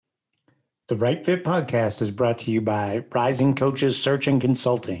The Right Fit Podcast is brought to you by Rising Coaches Search and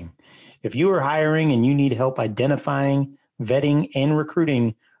Consulting. If you are hiring and you need help identifying, vetting, and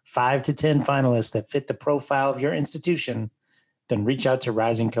recruiting 5 to 10 finalists that fit the profile of your institution, then reach out to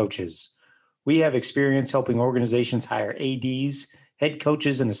Rising Coaches. We have experience helping organizations hire ADs, head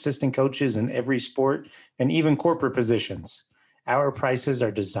coaches, and assistant coaches in every sport and even corporate positions. Our prices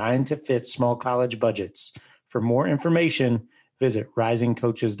are designed to fit small college budgets. For more information, visit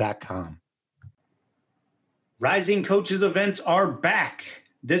risingcoaches.com. Rising Coaches events are back.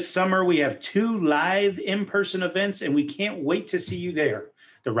 This summer, we have 2 live in-person events, and we can't wait to see you there.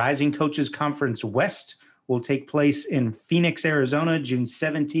 The Rising Coaches Conference West will take place in Phoenix, Arizona, June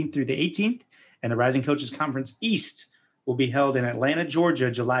 17th through the 18th, and the Rising Coaches Conference East will be held in Atlanta, Georgia,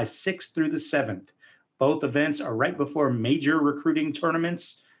 July 6th through the 7th. Both events are right before major recruiting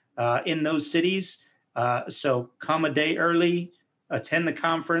tournaments in those cities, so come a day early, attend the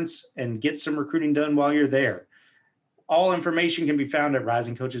conference, and get some recruiting done while you're there. All information can be found at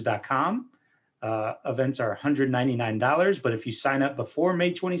risingcoaches.com. Events are $199, but if you sign up before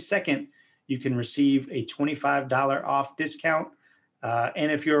May 22nd, you can receive a $25 off discount.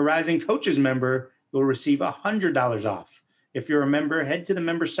 And if you're a Rising Coaches member, you'll receive $100 off. If you're a member, head to the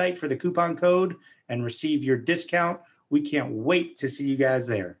member site for the coupon code and receive your discount. We can't wait to see you guys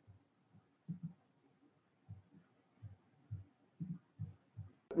there.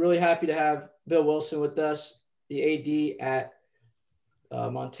 Really happy to have Bill Wilson with us, the AD at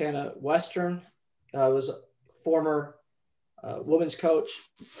Montana Western. Was a former women's coach,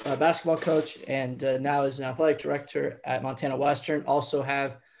 basketball coach, and now is an athletic director at Montana Western. Also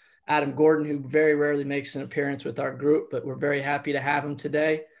have Adam Gordon, who very rarely makes an appearance with our group, but we're very happy to have him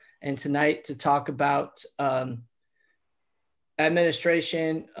today and tonight to talk about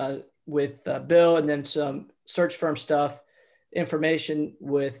administration with Bill, and then some search firm stuff, information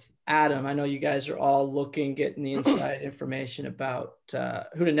with Adam. I know you guys are all getting the inside information about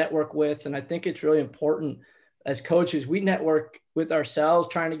who to network with. And I think it's really important as coaches, we network with ourselves,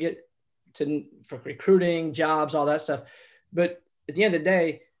 trying to get for recruiting, jobs, all that stuff. But at the end of the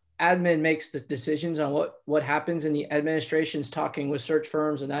day, admin makes the decisions on what happens, and the administration's talking with search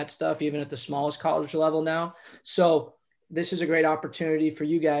firms and that stuff, even at the smallest college level now. So this is a great opportunity for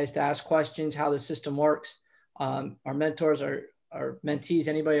you guys to ask questions, how the system works. Our mentors, our mentees,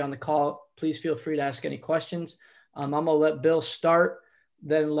 anybody on the call, please feel free to ask any questions. I'm going to let Bill start,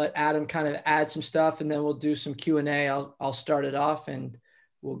 then let Adam kind of add some stuff, and then we'll do some Q&A. I'll start it off, and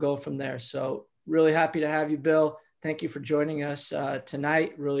we'll go from there. So really happy to have you, Bill. Thank you for joining us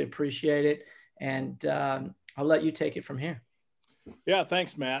tonight. Really appreciate it. And I'll let you take it from here. Yeah,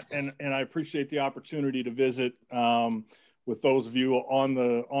 thanks, Matt. And I appreciate the opportunity to visit with those of you on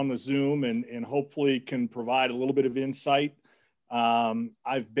the Zoom, and hopefully can provide a little bit of insight.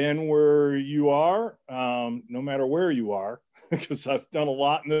 I've been where you are, no matter where you are, because I've done a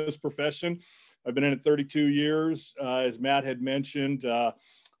lot in this profession. I've been in it 32 years. As Matt had mentioned, I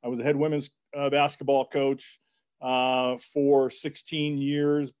was a head women's basketball coach for 16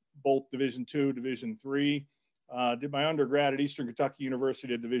 years, both Division II, Division III. Did my undergrad at Eastern Kentucky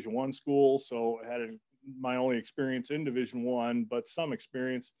University, at Division I school, so I had my only experience in Division I, but some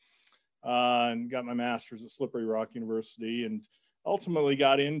experience, and got my master's at Slippery Rock University, and ultimately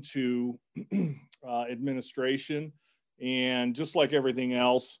got into administration. And just like everything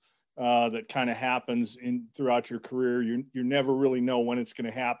else that kind of happens throughout your career, you never really know when it's going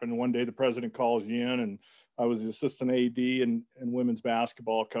to happen. One day the president calls you in, and I was the assistant AD and women's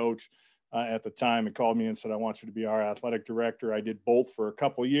basketball coach at the time, and called me and said, "I want you to be our athletic director." I did both for a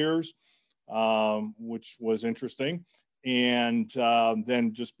couple of years, which was interesting. And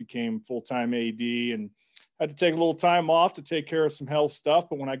then just became full-time AD, and had to take a little time off to take care of some health stuff.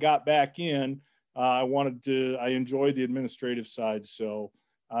 But when I got back in, I enjoyed the administrative side. So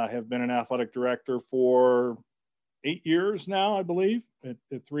I have been an athletic director for 8 years now, I believe,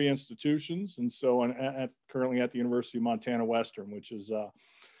 at 3 institutions. And so currently at the University of Montana Western, which is an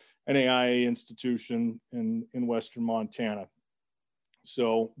AIA institution in Western Montana.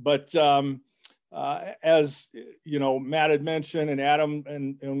 So, but as you know, Matt had mentioned, and Adam,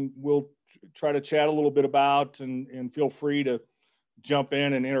 and we'll try to chat a little bit about, and feel free to jump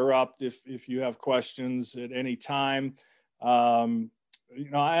in and interrupt if you have questions at any time. You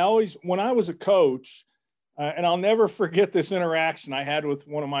know, when I was a coach, and I'll never forget this interaction I had with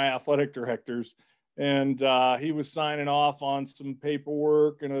one of my athletic directors, and he was signing off on some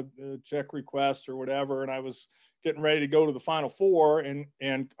paperwork and a check request or whatever, and I was getting ready to go to the Final Four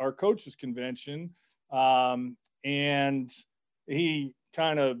and our coaches convention, and he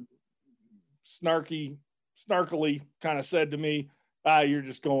kind of snarkily kind of said to me, You're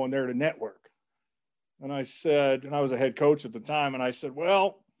just going there to network. And I said, and I was a head coach at the time, and I said,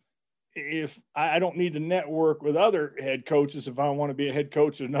 well, if I don't need to network with other head coaches, if I want to be a head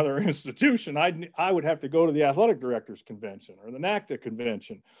coach at another institution, I would have to go to the athletic directors convention or the NACDA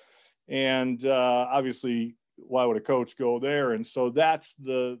convention. And obviously, why would a coach go there? And so that's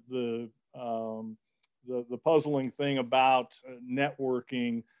the puzzling thing about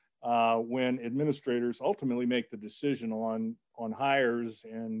networking when administrators ultimately make the decision on hires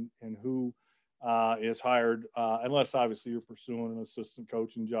and who is hired, unless obviously you're pursuing an assistant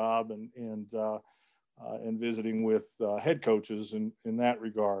coaching job and visiting with head coaches in that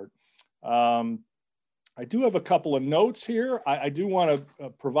regard. I do have a couple of notes here. I do want to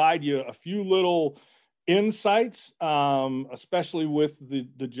provide you a few little insights, especially with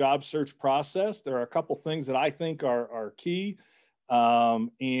the job search process. There are a couple things that I think are key.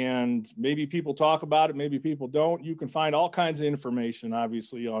 And maybe people talk about it, maybe people don't. You can find all kinds of information,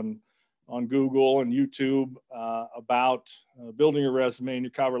 obviously, on Google and YouTube about building your resume and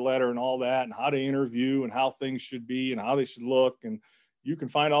your cover letter and all that, and how to interview and how things should be and how they should look. And you can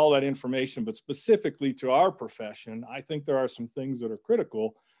find all that information, but specifically to our profession, I think there are some things that are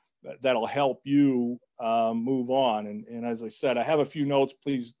critical that'll help you move on. And as I said, I have a few notes.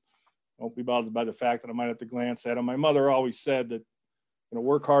 Please don't be bothered by the fact that I might have to glance at them. My mother always said that,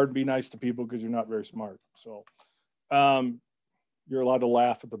 work hard and be nice to people because you're not very smart. So you're allowed to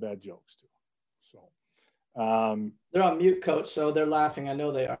laugh at the bad jokes too. So they're on mute, Coach, so they're laughing. I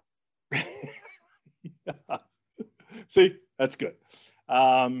know they are. Yeah. See, that's good.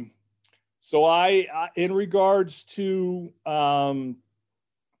 So I in regards to, I'd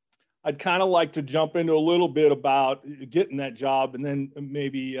kind of like to jump into a little bit about getting that job, and then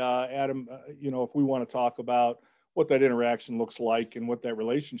maybe Adam, if we want to talk about what that interaction looks like and what that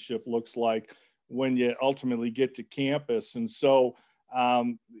relationship looks like when you ultimately get to campus. And so,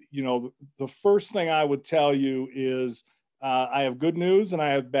 the first thing I would tell you is I have good news and I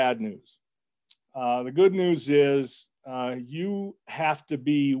have bad news. The good news is you have to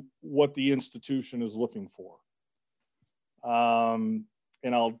be what the institution is looking for. And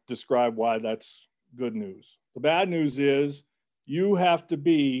I'll describe why that's good news. The bad news is you have to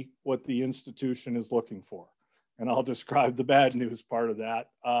be what the institution is looking for. And I'll describe the bad news part of that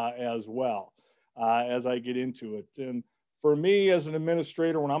as well as I get into it. And for me as an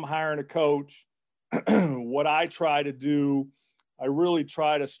administrator, when I'm hiring a coach, what I try to do, I really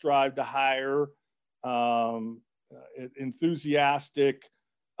try to strive to hire enthusiastic,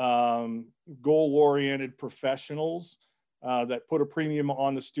 goal-oriented professionals that put a premium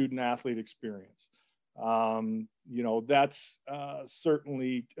on the student athlete experience. That's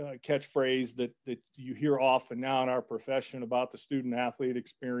certainly a catchphrase that you hear often now in our profession about the student athlete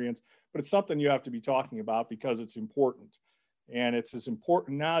experience, but it's something you have to be talking about because it's important. And it's as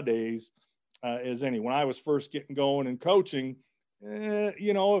important nowadays as any. When I was first getting going and coaching,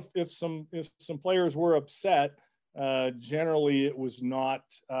 if some players were upset, generally it was not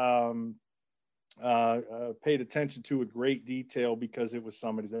paid attention to with great detail because it was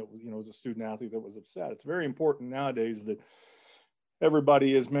somebody that was a student athlete that was upset. It's very important nowadays that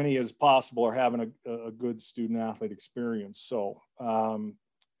everybody, as many as possible, are having a good student athlete experience. So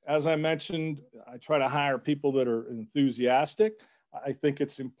as I mentioned, I try to hire people that are enthusiastic. I think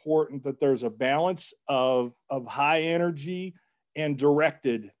it's important that there's a balance of high energy and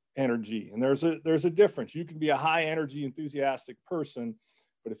directed energy. And there's a difference. You can be a high energy, enthusiastic person,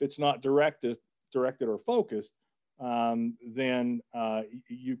 but if it's not directed or focused, then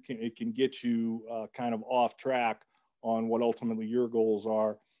it can get you kind of off track on what ultimately your goals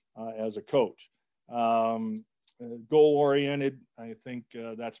are as a coach. Goal-oriented, I think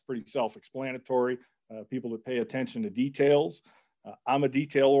that's pretty self-explanatory. People that pay attention to details. I'm a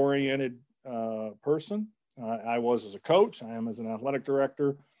detail-oriented person. I was as a coach. I am as an athletic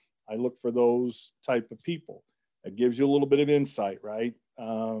director. I look for those type of people. It gives you a little bit of insight, right?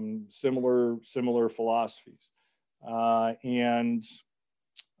 Similar philosophies. And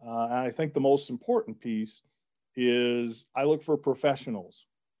I think the most important piece is I look for professionals.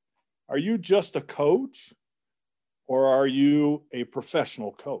 Are you just a coach or are you a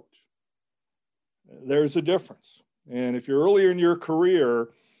professional coach? There's a difference. And if you're earlier in your career,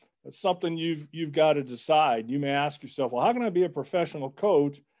 it's something you've got to decide. You may ask yourself, well, how can I be a professional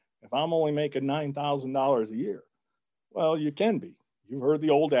coach if I'm only making $9,000 a year? Well, you can be. You've heard the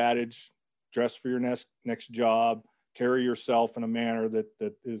old adage, dress for your next job, carry yourself in a manner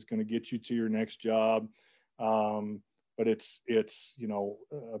that is going to get you to your next job. But it's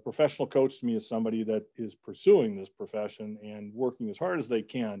a professional coach to me is somebody that is pursuing this profession and working as hard as they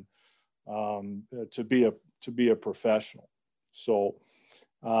can to be a professional. So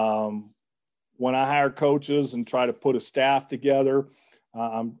when I hire coaches and try to put a staff together,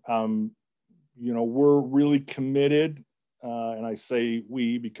 we're really committed, and I say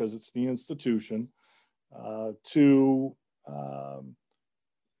we because it's the institution, to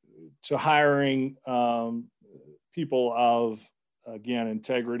hiring people of, again,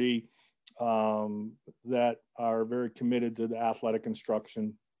 integrity, that are very committed to the athletic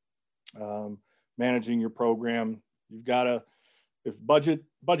instruction, managing your program. You've got to, if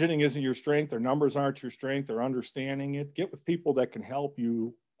budgeting isn't your strength, or numbers aren't your strength, or understanding it, get with people that can help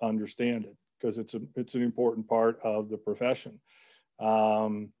you understand it, because it's an important part of the profession.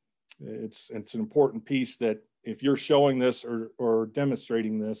 It's an important piece that if you're showing this or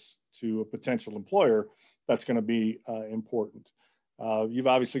demonstrating this to a potential employer, that's going to be important. You've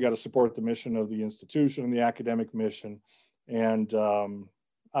obviously got to support the mission of the institution and the academic mission, and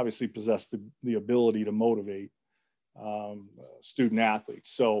obviously possess the ability to motivate student athletes.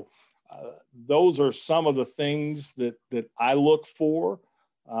 So those are some of the things that I look for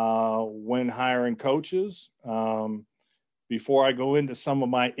when hiring coaches. Before I go into some of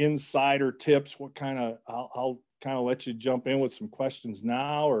my insider tips, I'll kind of let you jump in with some questions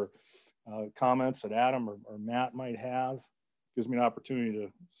now, or comments that Adam or Matt might have. Gives me an opportunity to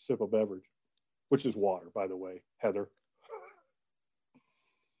sip a beverage, which is water, by the way, Heather.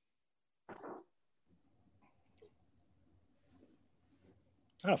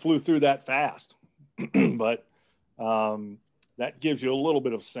 Kind of flew through that fast, but that gives you a little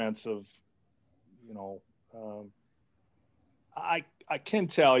bit of sense of, I can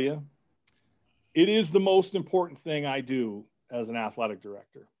tell you, it is the most important thing I do as an athletic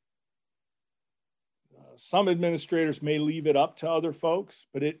director. Some administrators may leave it up to other folks,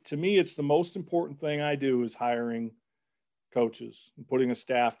 but to me, it's the most important thing I do is hiring coaches and putting a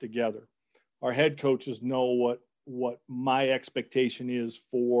staff together. Our head coaches know what my expectation is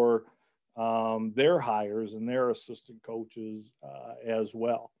for their hires and their assistant coaches as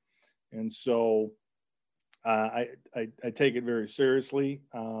well. And so I take it very seriously.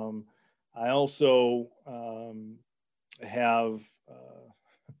 I also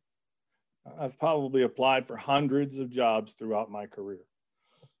I've probably applied for hundreds of jobs throughout my career,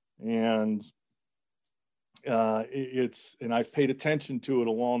 and and I've paid attention to it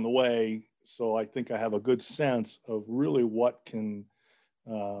along the way. So I think I have a good sense of really what can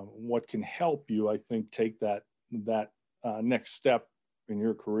help you, I think, take that next step in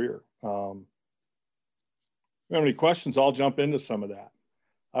your career. If you have any questions, I'll jump into some of that.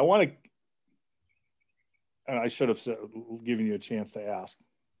 And I should have given you a chance to ask.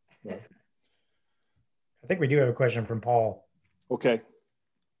 But. I think we do have a question from Paul. Okay.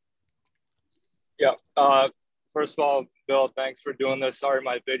 Yeah. First of all, Bill, thanks for doing this. Sorry,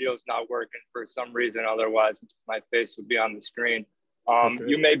 my video is not working for some reason. Otherwise, my face would be on the screen. Okay.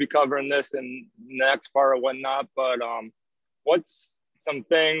 You may be covering this in the next part or whatnot, but what's some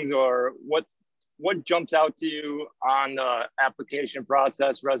things, or what jumps out to you on the application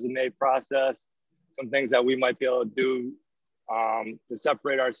process, resume process, some things that we might be able to do to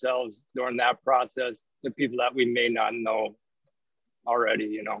separate ourselves during that process to people that we may not know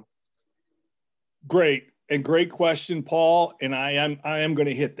already, Great question, Paul. And I am going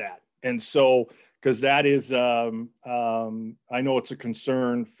to hit that. And so, because that is, I know it's a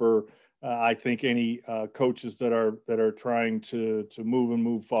concern for, I think, any coaches that are trying to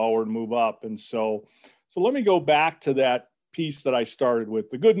move forward, move up. And so let me go back to that piece that I started with,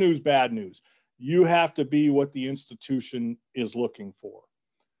 the good news, bad news. You have to be what the institution is looking for.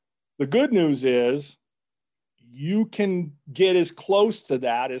 The good news is you can get as close to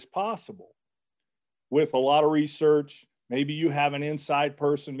that as possible with a lot of research. Maybe you have an inside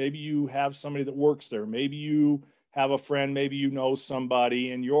person. Maybe you have somebody that works there. Maybe you have a friend. Maybe you know somebody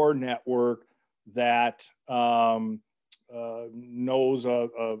in your network that knows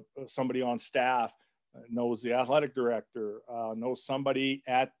somebody on staff, knows the athletic director, knows somebody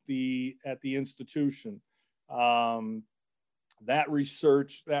at the institution. That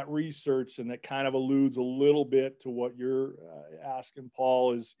research, and that kind of alludes a little bit to what you're asking,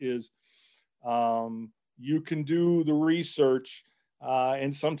 Paul, is you can do the research,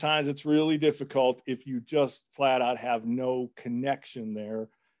 and sometimes it's really difficult if you just flat out have no connection there.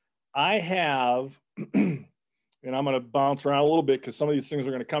 I have, and I'm going to bounce around a little bit because some of these things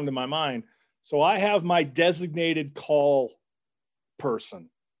are going to come to my mind. So I have my designated call person.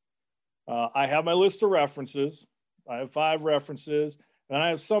 I have my list of references. I have 5 references, and I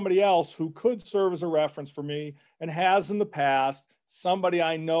have somebody else who could serve as a reference for me and has in the past. Somebody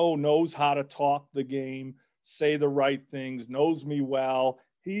I know knows how to talk the game, say the right things, knows me well.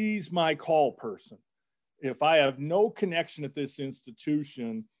 He's my call person. if I have no connection at this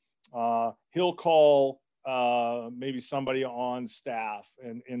institution, he'll call maybe somebody on staff.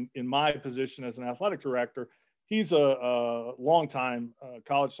 And in my position as an athletic director, he's a longtime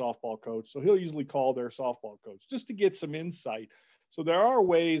college softball coach. So he'll usually call their softball coach just to get some insight. So there are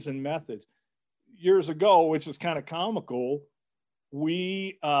ways and methods. Years ago, which is kind of comical,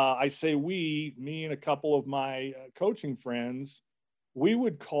 I say we, me and a couple of my coaching friends, we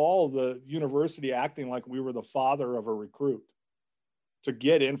would call the university acting like we were the father of a recruit to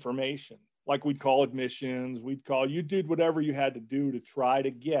get information. Like we'd call admissions, you did whatever you had to do to try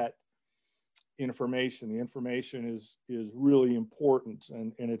to get information. The information is really important,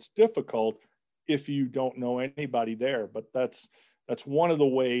 and it's difficult if you don't know anybody there, but that's one of the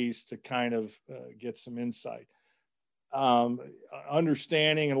ways to kind of get some insight.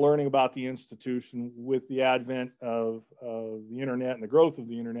 Understanding and learning about the institution with the advent of the internet and the growth of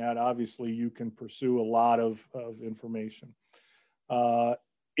the internet, obviously you can pursue a lot of information.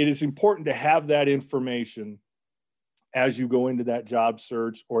 It is important to have that information as you go into that job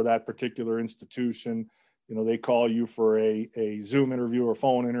search or that particular institution. You know, they call you for a Zoom interview or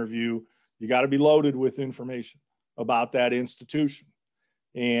phone interview. You got to be loaded with information about that institution.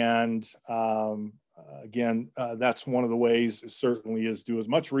 And again, that's one of the ways, certainly, is do as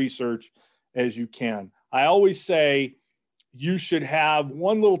much research as you can. I always say you should have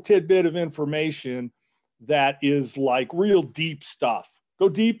one little tidbit of information that is like real deep stuff. Go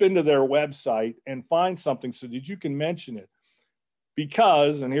deep into their website and find something so that you can mention it.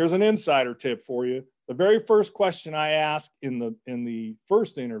 Because, and here's an insider tip for you, the very first question I ask in the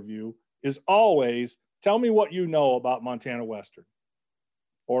first interview is always, tell me what you know about Montana Western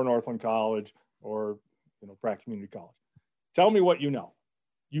or Northland College or Pratt Community College. Tell me what you know.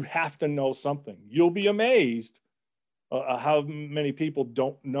 You have to know something. You'll be amazed how many people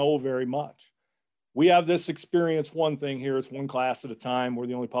don't know very much. We have this experience one thing here. It's one class at a time. We're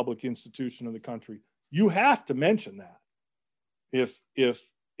the only public institution in the country. You have to mention that. If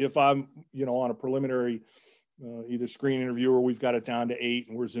I'm, on a preliminary either screen interview or we've got it down to 8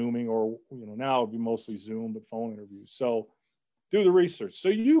 and we're Zooming, or, now it'd be mostly Zoom, but phone interviews. So do the research. So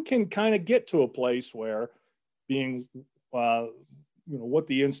you can kind of get to a place where being, what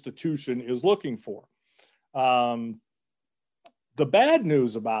the institution is looking for. The bad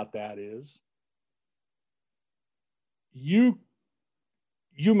news about that is you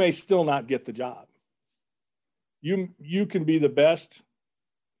may still not get the job. You can be the best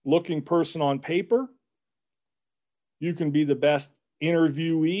looking person on paper. You can be the best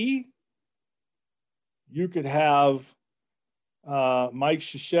interviewee. You could have Mike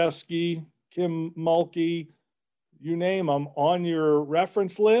Krzyzewski, Kim Mulkey, you name them, on your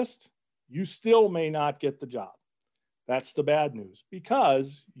reference list. You still may not get the job. That's the bad news,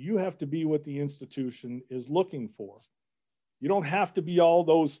 because you have to be what the institution is looking for. You don't have to be all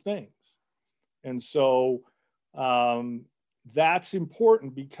those things. And so that's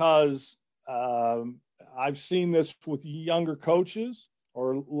important, because I've seen this with younger coaches,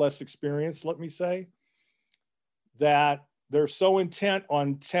 or less experienced, let me say, that they're so intent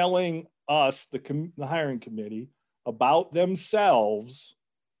on telling us, the hiring committee, about themselves,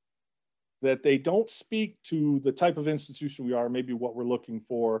 that they don't speak to the type of institution we are, maybe what we're looking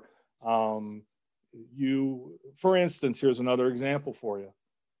for. For instance, here's another example for you.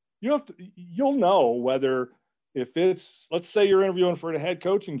 You'll know whether, if it's, let's say you're interviewing for a head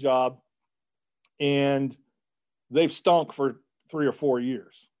coaching job and they've stunk for 3 or 4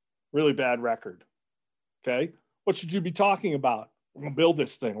 years, really bad record. Okay. What should you be talking about? We're going to build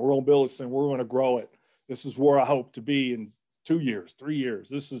this thing. We're going to build this thing. We're going to grow it. This is where I hope to be in 2 years, 3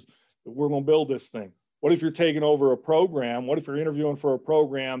 years. We're going to build this thing. What if you're taking over a program? What if you're interviewing for a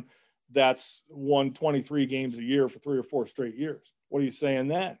program that's won 23 games a year for 3 or 4 straight years? What are you saying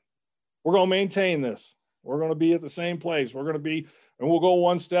then? We're going to maintain this. We're going to be at the same place. We're going to be, and we'll go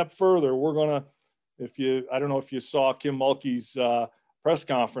one step further. We're going to, I don't know if you saw Kim Mulkey's press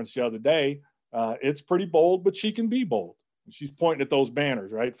conference the other day. It's pretty bold, but she can be bold. And she's pointing at those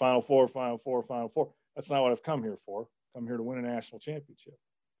banners, right? Final Four, Final Four, Final Four. That's not what I've come here for. I'm here to win a national championship.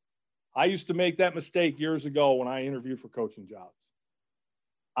 I used to make that mistake years ago when I interviewed for coaching jobs.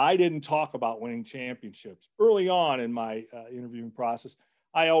 I didn't talk about winning championships. Early on in my interviewing process,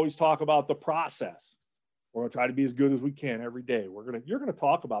 I always talk about the process. We're going to try to be as good as we can every day. You're going to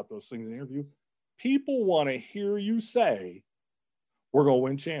talk about those things in the interview. People want to hear you say, we're going to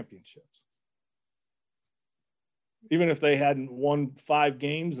win championships. Even if they hadn't won 5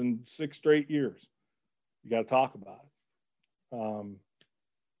 games in 6 straight years, you got to talk about it.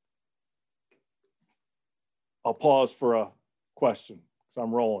 I'll pause for a question because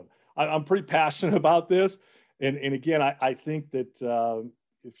I'm rolling. I'm pretty passionate about this. And again, I think that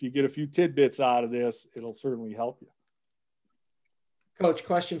if you get a few tidbits out of this, it'll certainly help you. Coach,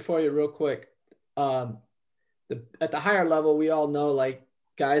 question for you real quick. At the higher level, we all know like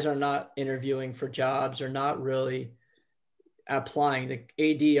guys are not interviewing for jobs or not really applying. The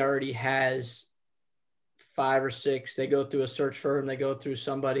AD already has 5 or 6. They go through a search firm. They go through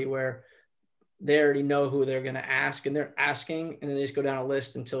somebody where they already know who they're going to ask, and they're asking, and then they just go down a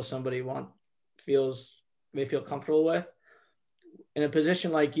list until somebody they feel comfortable with. In a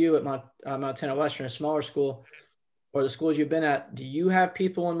position like you at Montana Western, a smaller school, or the schools you've been at, do you have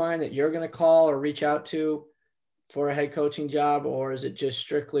people in mind that you're going to call or reach out to for a head coaching job? Or is it just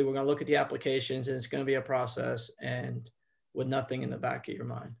strictly, we're going to look at the applications and it's going to be a process and with nothing in the back of your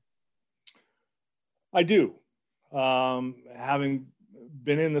mind? I do. Having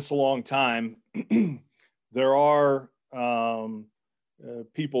been in this a long time, there are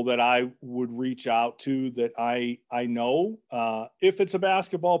people that I would reach out to that I know if it's a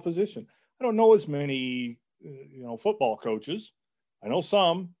basketball position. I don't know as many football coaches. I know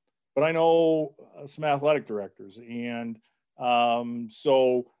some, but I know some athletic directors. And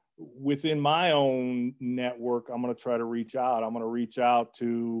so within my own network, I'm going to try to reach out. I'm going to reach out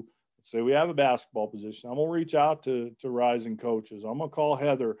to, say we have a basketball position. I'm going to reach out to rising coaches. I'm going to call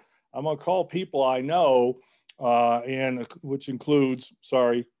Heather. I'm going to call people I know, and which includes,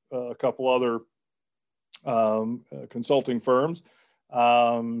 a couple other consulting firms.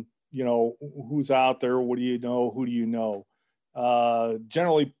 Who's out there? What do you know? Who do you know?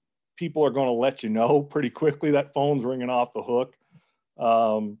 Generally, people are going to let you know pretty quickly. That phone's ringing off the hook,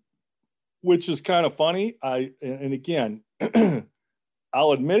 which is kind of funny. And again,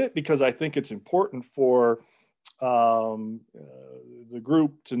 I'll admit it because I think it's important for the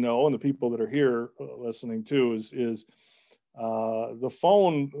group to know, and the people that are here listening too, is the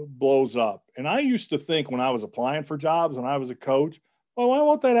phone blows up. And I used to think when I was applying for jobs, when I was a coach, well, why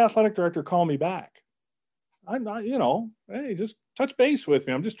won't that athletic director call me back? I'm not, hey, just touch base with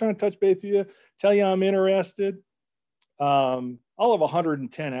me. I'm just trying to touch base with you, tell you I'm interested. All of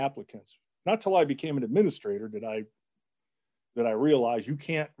 110 applicants. Not till I became an administrator did I realize you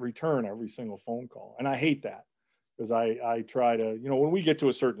can't return every single phone call. And I hate that because I try to, when we get to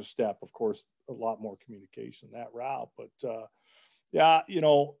a certain step, of course, a lot more communication that route. But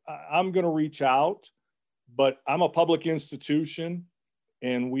I'm going to reach out, but I'm a public institution.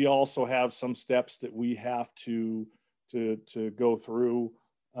 And we also have some steps that we have to go through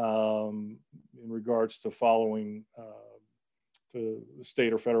in regards to following to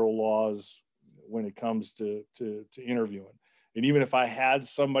state or federal laws when it comes to interviewing. And even if I had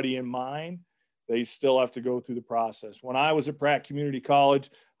somebody in mind, they still have to go through the process. When I was at Pratt Community College,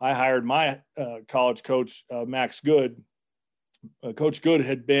 I hired my college coach, Max Good. Coach Good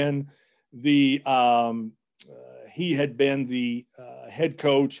had been the head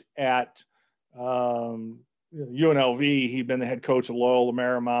coach at UNLV. He'd been the head coach at Loyola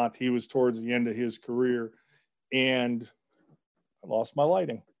Marymount. He was towards the end of his career, and I lost my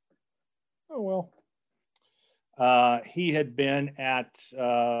lighting. Oh, well. He had been at,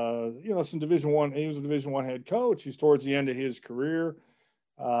 some Division I. He was a Division I head coach. He's towards the end of his career.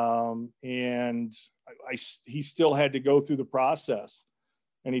 And he still had to go through the process.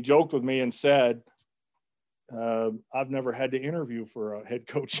 And he joked with me and said, I've never had to interview for a head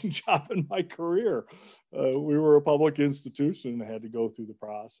coaching job in my career. We were a public institution and had to go through the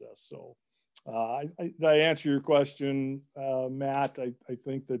process. So did I answer your question, Matt? I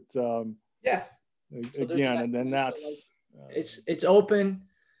think that, yeah. So again, and then that's it's open,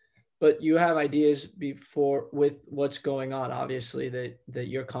 but you have ideas with what's going on, obviously that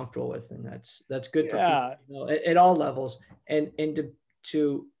you're comfortable with, and that's good for people at all levels. And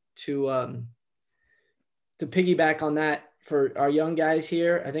to piggyback on that, for our young guys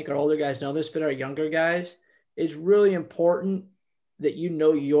here, I think our older guys know this, but our younger guys, it's really important that you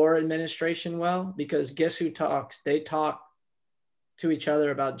know your administration well, because guess who talks? They talk to each other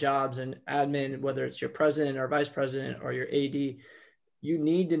about jobs and admin, whether it's your president or vice president or your AD. You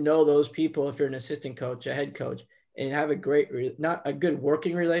need to know those people if you're an assistant coach, a head coach, and have a good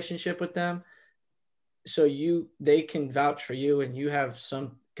working relationship with them. So they can vouch for you, and you have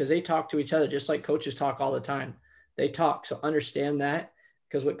because they talk to each other just like coaches talk all the time. They talk. So understand that,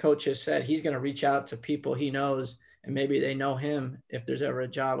 because what coach has said, he's going to reach out to people he knows, and maybe they know him if there's ever a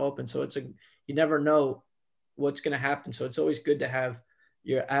job open. So you never know what's going to happen. So it's always good to have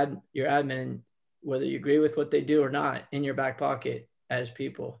your admin, whether you agree with what they do or not, in your back pocket as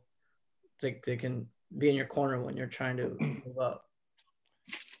people. They can be in your corner when you're trying to move up.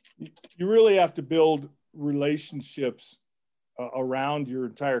 You really have to build relationships around your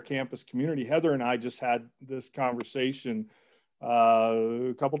entire campus community. Heather and I just had this conversation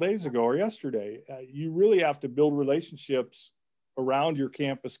a couple days ago or yesterday. You really have to build relationships around your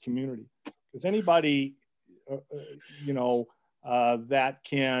campus community, because anybody, that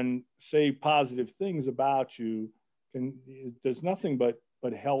can say positive things about you does nothing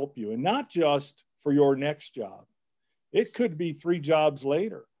but help you, and not just for your next job. It could be 3 jobs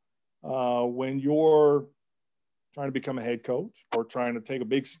later when you're trying to become a head coach or trying to take a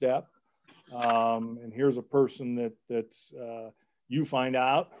big step. And here's a person that's you find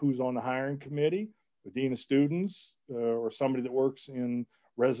out who's on the hiring committee, the dean of students, or somebody that works in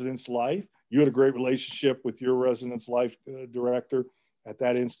residence life. You had a great relationship with your residence life director at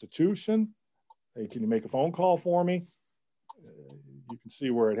that institution. Hey, can you make a phone call for me? You can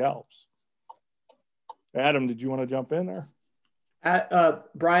see where it helps. Adam, did you want to jump in there?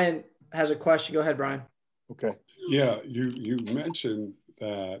 Brian has a question. Go ahead, Brian. Okay. Yeah, you mentioned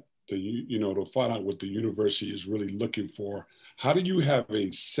that to find out what the university is really looking for. How do you have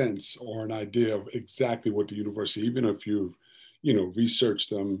a sense or an idea of exactly what the university, even if you've researched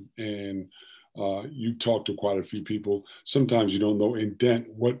them and you talk to quite a few people, sometimes you don't know in depth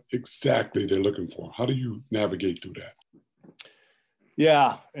what exactly they're looking for. How do you navigate through that?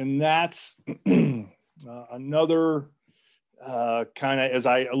 Yeah, and that's another kind of, as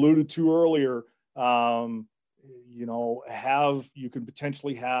I alluded to earlier, you can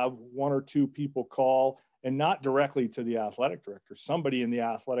potentially have 1 or 2 people call, and not directly to the athletic director, somebody in the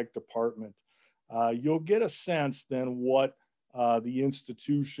athletic department. You'll get a sense then what the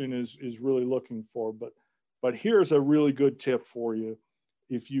institution is really looking for. But here's a really good tip for you.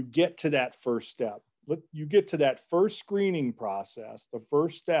 If you get to that first step, you get to that first screening process, the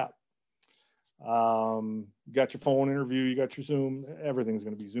first step, you got your phone interview, you got your Zoom, everything's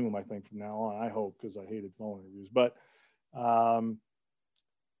going to be Zoom, I think, from now on, I hope, because I hated phone interviews. But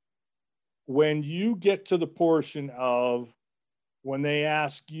when you get to the portion of when they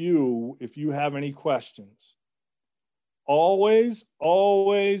ask you if you have any questions, always,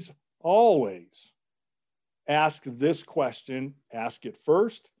 always, always ask this question, ask it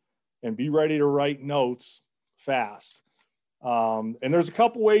first, and be ready to write notes fast. And there's a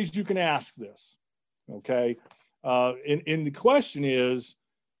couple ways you can ask this, okay? And the question is,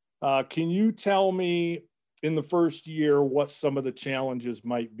 can you tell me in the first year what some of the challenges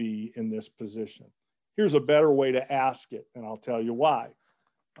might be in this position? Here's a better way to ask it, and I'll tell you why.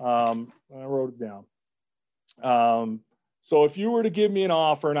 I wrote it down. So if you were to give me an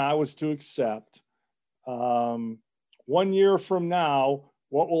offer and I was to accept, 1 year from now,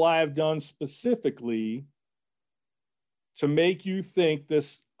 what will I have done specifically to make you think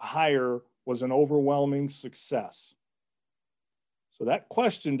this hire was an overwhelming success? So that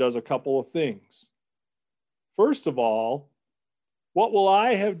question does a couple of things. First of all, what will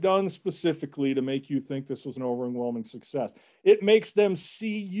I have done specifically to make you think this was an overwhelming success? It makes them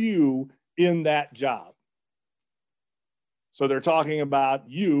see you in that job. So they're talking about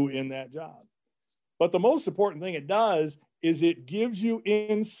you in that job. But the most important thing it does is it gives you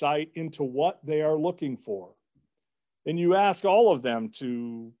insight into what they are looking for. And you ask all of them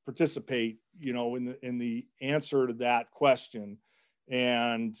to participate, in the answer to that question.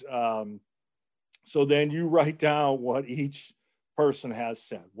 And so then you write down what each person has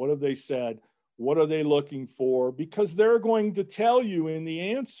said. What have they said? What are they looking for? Because they're going to tell you in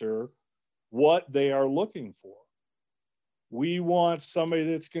the answer what they are looking for. We want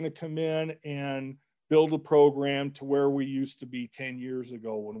somebody that's going to come in and build a program to where we used to be 10 years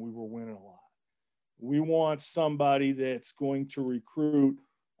ago when we were winning a lot. We want somebody that's going to recruit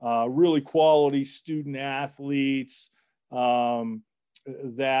really quality student athletes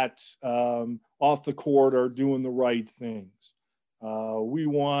that off the court are doing the right things. We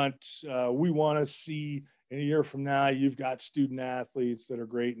want to see in a year from now, you've got student athletes that are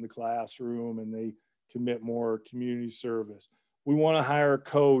great in the classroom and they commit more community service. We want to hire a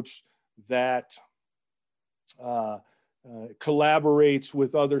coach that collaborates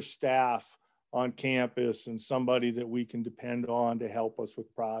with other staff on campus and somebody that we can depend on to help us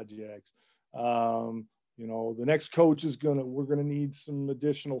with projects. The next coach is we're going to need some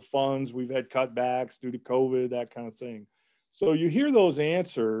additional funds. We've had cutbacks due to COVID, that kind of thing. So you hear those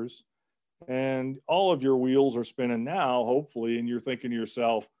answers and all of your wheels are spinning now, hopefully, and you're thinking to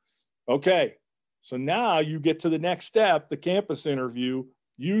yourself, okay, so now you get to the next step, the campus interview.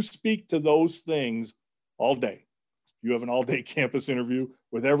 You speak to those things all day. You have an all-day campus interview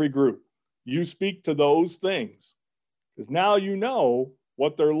with every group. You speak to those things because now you know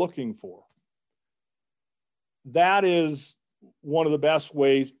what they're looking for. That is one of the best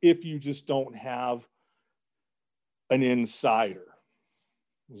ways if you just don't have an insider.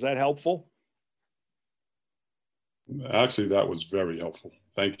 Was that helpful? Actually, that was very helpful.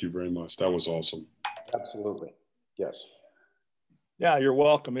 Thank you very much. That was awesome. Absolutely. Yes. Yeah, you're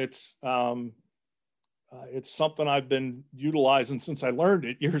welcome. It's something I've been utilizing since I learned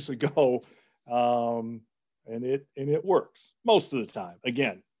it years ago. And it works most of the time.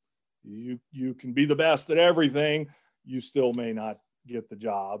 Again, you can be the best at everything. You still may not get the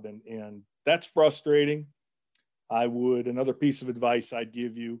job. And that's frustrating. Another piece of advice I'd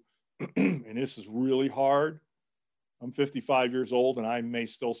give you, and this is really hard. I'm 55 years old and I may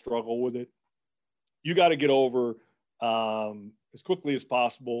still struggle with it. You got to get over as quickly as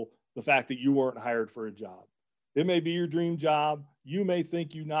possible the fact that you weren't hired for a job. It may be your dream job. You may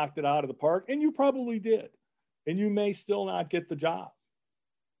think you knocked it out of the park, and you probably did. And you may still not get the job.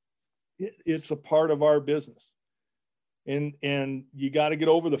 It's a part of our business. And you got to get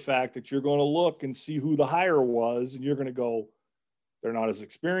over the fact that you're going to look and see who the hire was, and you're going to go, they're not as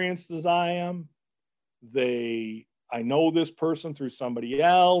experienced as I am. I know this person through somebody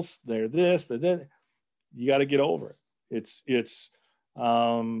else. They're this, they're that. You got to get over it. It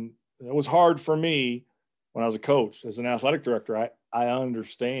was hard for me when I was a coach. As an athletic director, I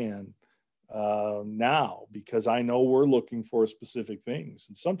understand now, because I know we're looking for specific things.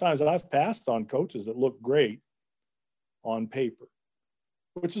 And sometimes I've passed on coaches that look great on paper,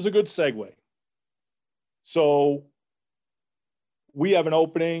 which is a good segue. So we have an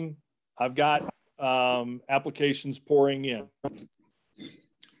opening. I've got applications pouring in.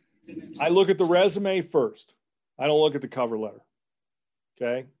 I look at the resume first. I don't look at the cover letter.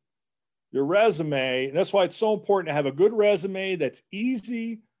 Okay. Your resume, and that's why it's so important to have a good resume that's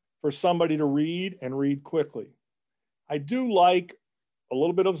easy for somebody to read and read quickly. I do like a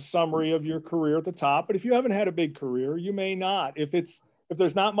little bit of a summary of your career at the top, but if you haven't had a big career, you may not. If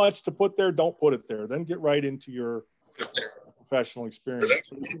there's not much to put there, don't put it there. Then get right into your professional experience.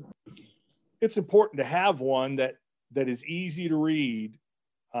 It's important to have one that is easy to read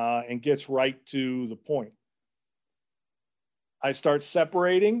and gets right to the point. I start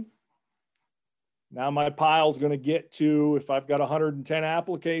separating. Now my pile's going to get to, if I've got 110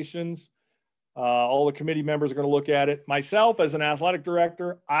 applications, all the committee members are going to look at it. Myself, as an athletic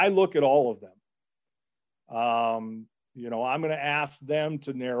director, I look at all of them. I'm going to ask them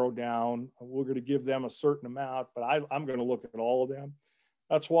to narrow down. We're going to give them a certain amount, but I'm going to look at all of them.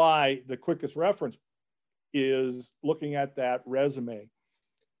 That's why the quickest reference is looking at that resume.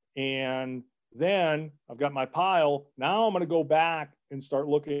 And then I've got my pile. Now I'm going to go back and start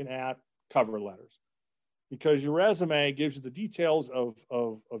looking at cover letters, because your resume gives you the details of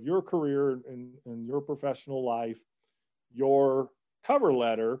your career and your professional life. Your cover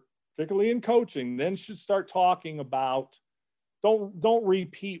letter, particularly in coaching, then should start talking about, don't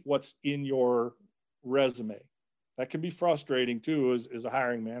repeat what's in your resume. That can be frustrating too as a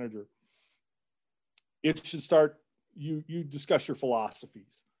hiring manager. It should start, you discuss your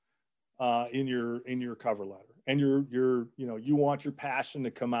philosophies in your cover letter, and you want your passion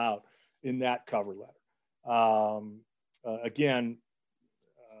to come out in that cover letter. Again,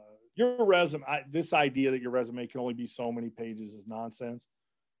 your resume, this idea that your resume can only be so many pages is nonsense.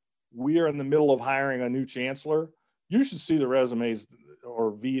 We are in the middle of hiring a new chancellor. You should see the resumes,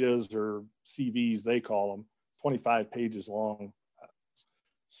 or VITAs or CVs, they call them, 25 pages long.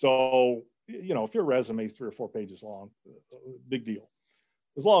 So, if your resume is 3 or 4 pages long, big deal.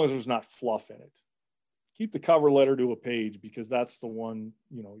 As long as there's not fluff in it. Keep the cover letter to a page, because that's the one,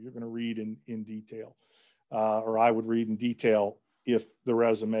 you're going to read in detail, or I would read in detail if the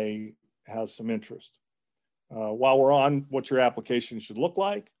resume has some interest. While we're on what your application should look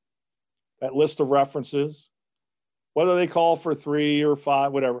like, that list of references, whether they call for 3 or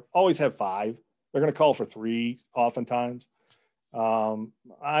 5, whatever, always have 5. They're going to call for 3 oftentimes.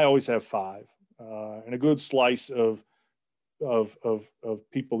 I always have 5, and a good slice of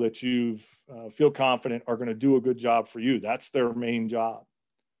people that you feel confident are going to do a good job for you. That's their main job.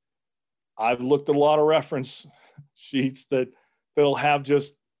 I've looked at a lot of reference sheets that'll have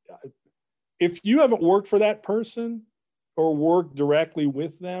just, if you haven't worked for that person or worked directly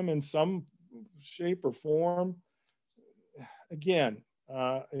with them in some shape or form, again,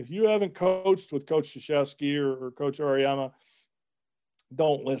 if you haven't coached with Coach Krzyzewski or Coach Auriemma,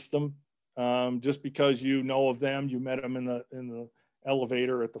 don't list them. Just because you know of them, you met them in the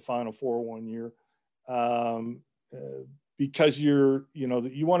elevator at the Final Four one year, because you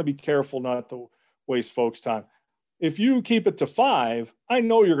want to be careful not to waste folks' time. If you keep it to 5, I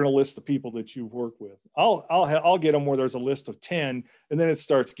know you're going to list the people that you've worked with. I'll get them where there's a list of 10, and then it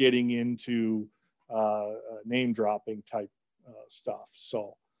starts getting into name dropping type stuff.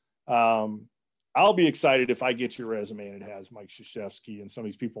 So I'll be excited if I get your resume and it has Mike Krzyzewski and some of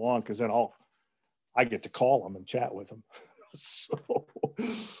these people on, because then I get to call them and chat with them. So,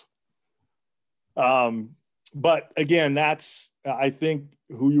 but again, I think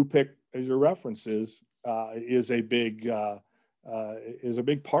who you pick as your references is a big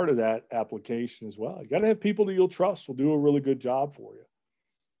part of that application as well. You got to have people that you'll trust will do a really good job for you.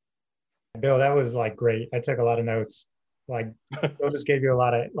 Bill, that was like great. I took a lot of notes. Like Bill just gave you a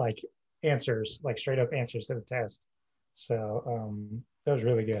lot of like answers, like straight up answers to the test. So that was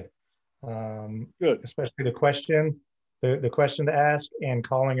really good. Good. Especially the question to ask and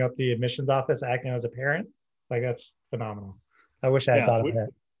calling up the admissions office, acting as a parent. Like that's phenomenal. I wish I had thought of that.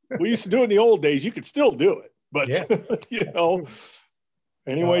 We used to do it in the old days. You could still do it, but yeah. you know,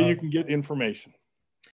 any way you can get information.